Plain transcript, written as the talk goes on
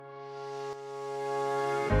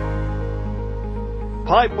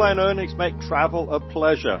Pipeline earnings make travel a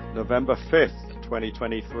pleasure, November 5th,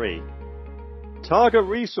 2023. Targa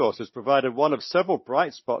Resources provided one of several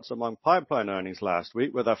bright spots among pipeline earnings last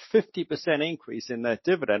week with a 50% increase in their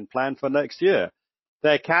dividend plan for next year.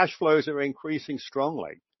 Their cash flows are increasing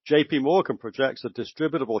strongly. JPMorgan projects a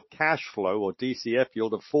distributable cash flow or DCF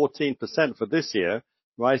yield of 14% for this year,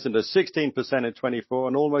 rising to 16% in 24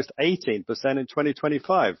 and almost 18% in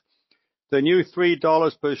 2025. The new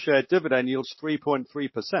 $3 per share dividend yields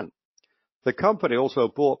 3.3%. The company also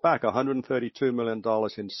bought back $132 million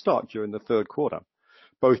in stock during the third quarter.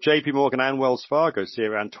 Both JPMorgan and Wells Fargo see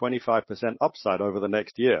around 25% upside over the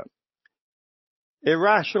next year.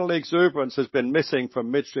 Irrational exuberance has been missing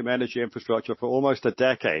from midstream energy infrastructure for almost a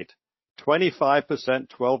decade. 25%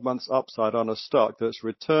 12 months upside on a stock that's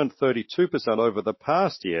returned 32% over the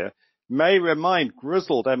past year may remind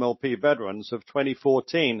grizzled MLP veterans of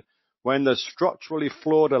 2014 when the structurally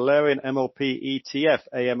flawed Alerian MLP ETF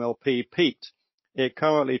AMLP peaked. It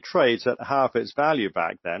currently trades at half its value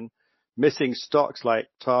back then, missing stocks like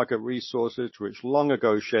Targa Resources, which long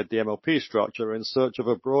ago shed the MLP structure in search of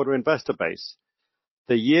a broader investor base.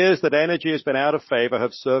 The years that energy has been out of favor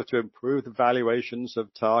have served to improve the valuations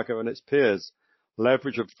of Targa and its peers.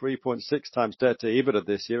 Leverage of 3.6 times debt to EBITDA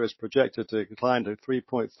this year is projected to decline to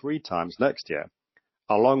 3.3 times next year.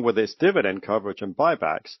 Along with its dividend coverage and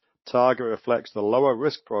buybacks, Targa reflects the lower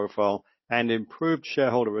risk profile and improved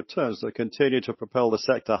shareholder returns that continue to propel the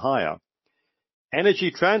sector higher.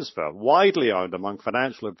 Energy Transfer, widely owned among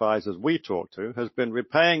financial advisors we talk to, has been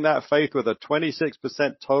repaying that faith with a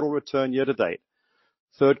 26% total return year to date.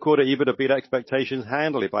 Third quarter EBITDA beat expectations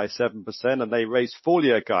handily by 7%, and they raised full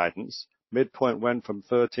year guidance. Midpoint went from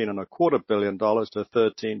 $13.25 billion to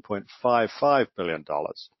 $13.55 billion.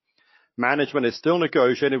 Management is still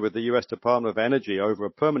negotiating with the U.S. Department of Energy over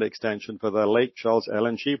a permit extension for their Lake Charles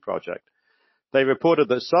LNG project. They reported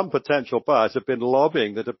that some potential buyers have been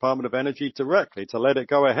lobbying the Department of Energy directly to let it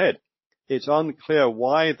go ahead. It's unclear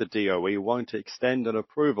why the DOE won't extend an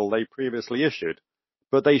approval they previously issued,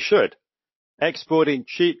 but they should. Exporting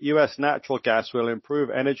cheap U.S. natural gas will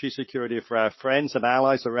improve energy security for our friends and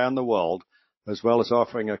allies around the world, as well as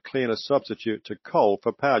offering a cleaner substitute to coal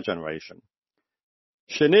for power generation.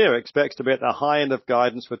 Cheniere expects to be at the high end of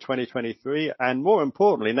guidance for 2023 and, more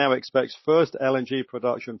importantly, now expects first LNG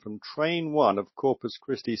production from Train 1 of Corpus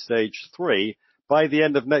Christi Stage 3 by the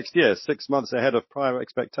end of next year, 6 months ahead of prior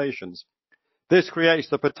expectations. This creates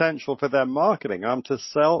the potential for their marketing arm to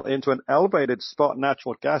sell into an elevated spot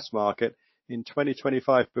natural gas market in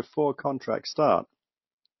 2025 before contracts start.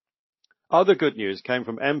 Other good news came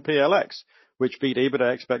from MPLX, which beat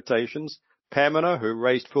EBITDA expectations, Pembina, who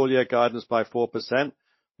raised full-year guidance by 4%,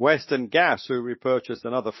 Western Gas, who repurchased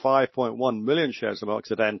another 5.1 million shares of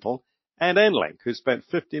Occidental, and EnLink, who spent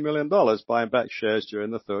 $50 million buying back shares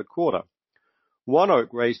during the third quarter. ONEOK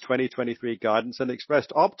raised 2023 guidance and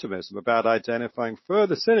expressed optimism about identifying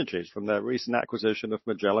further synergies from their recent acquisition of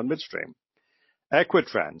Magellan Midstream.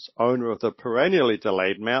 Equitrans, owner of the perennially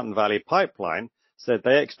delayed Mountain Valley Pipeline, said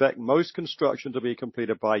they expect most construction to be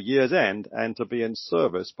completed by year's end and to be in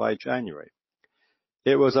service by January.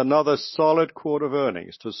 It was another solid quarter of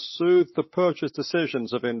earnings to soothe the purchase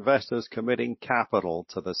decisions of investors committing capital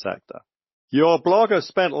to the sector. Your blogger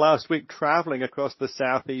spent last week traveling across the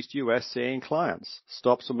southeast U.S. seeing clients.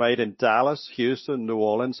 Stops were made in Dallas, Houston, New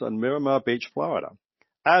Orleans, and Miramar Beach, Florida.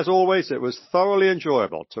 As always, it was thoroughly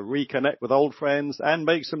enjoyable to reconnect with old friends and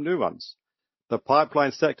make some new ones. The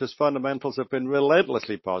pipeline sector's fundamentals have been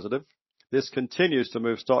relentlessly positive. This continues to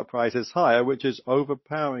move stock prices higher, which is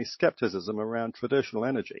overpowering skepticism around traditional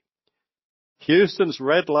energy. Houston's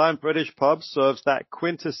Red Lion British Pub serves that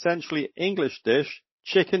quintessentially English dish,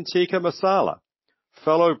 chicken tikka masala.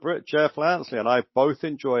 Fellow Brit Jeff Lansley and I both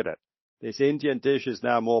enjoyed it. This Indian dish is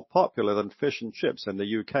now more popular than fish and chips in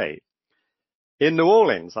the UK. In New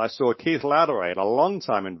Orleans, I saw Keith Latterate, a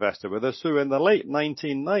longtime investor with us, who in the late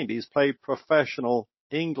 1990s played professional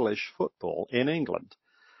English football in England.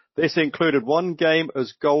 This included one game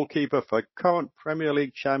as goalkeeper for current Premier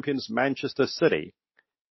League champions Manchester City.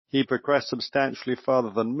 He progressed substantially farther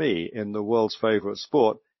than me in the world's favourite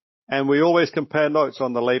sport, and we always compare notes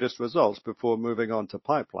on the latest results before moving on to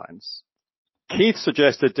pipelines. Keith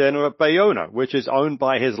suggested dinner at Bayona, which is owned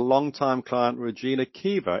by his longtime client Regina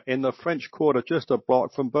Kiva in the French Quarter just a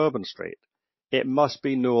block from Bourbon Street. It must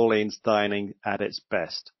be New Orleans dining at its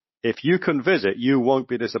best. If you can visit, you won't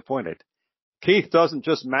be disappointed. Keith doesn't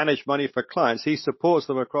just manage money for clients, he supports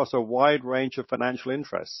them across a wide range of financial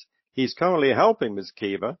interests. He's currently helping Ms.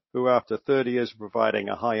 Kiva, who after 30 years of providing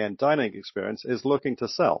a high-end dining experience is looking to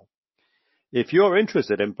sell. If you're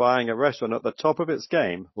interested in buying a restaurant at the top of its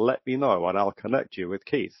game, let me know and I'll connect you with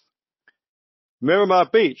Keith. Miramar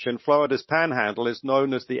Beach in Florida's Panhandle is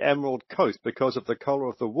known as the Emerald Coast because of the color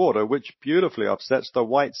of the water, which beautifully offsets the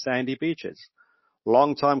white sandy beaches.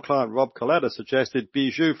 Longtime client Rob Coletta suggested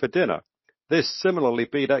Bijou for dinner. This similarly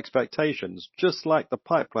beat expectations, just like the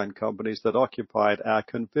pipeline companies that occupied our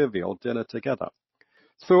convivial dinner together.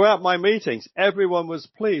 Throughout my meetings, everyone was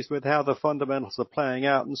pleased with how the fundamentals are playing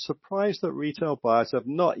out and surprised that retail buyers have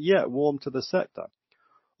not yet warmed to the sector.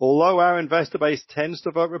 Although our investor base tends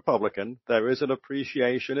to vote Republican, there is an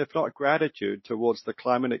appreciation, if not gratitude, towards the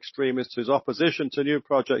climate extremists whose opposition to new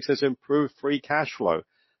projects has improved free cash flow,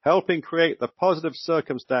 helping create the positive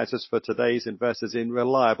circumstances for today's investors in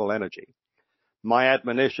reliable energy. My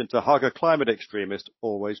admonition to hug a climate extremist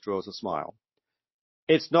always draws a smile.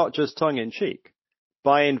 It's not just tongue-in-cheek.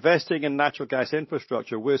 By investing in natural gas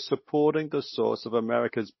infrastructure, we're supporting the source of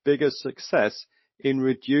America's biggest success in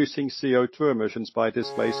reducing CO2 emissions by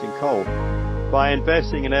displacing coal. By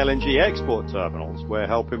investing in LNG export terminals, we're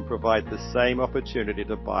helping provide the same opportunity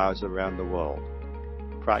to buyers around the world.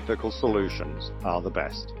 Practical solutions are the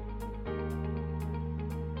best.